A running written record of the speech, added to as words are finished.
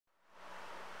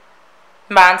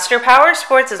Monster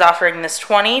Powersports is offering this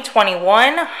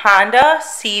 2021 Honda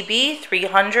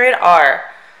CB300R.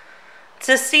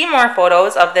 To see more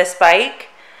photos of this bike,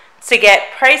 to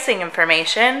get pricing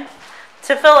information,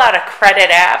 to fill out a credit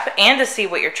app, and to see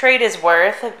what your trade is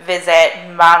worth, visit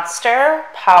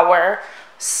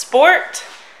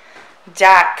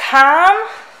monsterpowersport.com.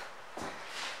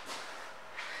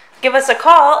 Give us a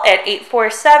call at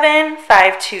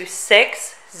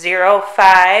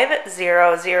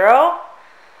 847-526-0500.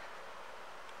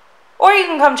 Or you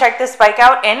can come check this bike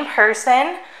out in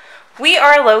person. We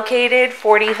are located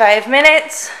 45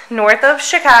 minutes north of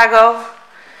Chicago,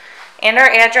 and our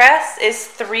address is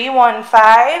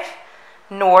 315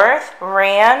 North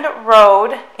Rand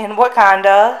Road in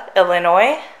Wauconda,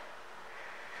 Illinois.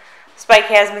 This bike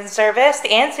has been serviced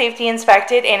and safety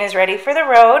inspected and is ready for the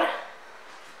road.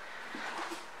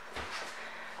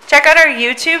 Check out our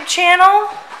YouTube channel,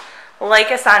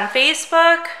 like us on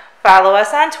Facebook, follow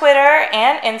us on Twitter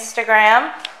and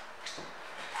Instagram.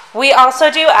 We also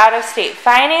do out-of-state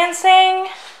financing,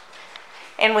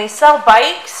 and we sell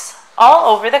bikes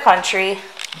all over the country.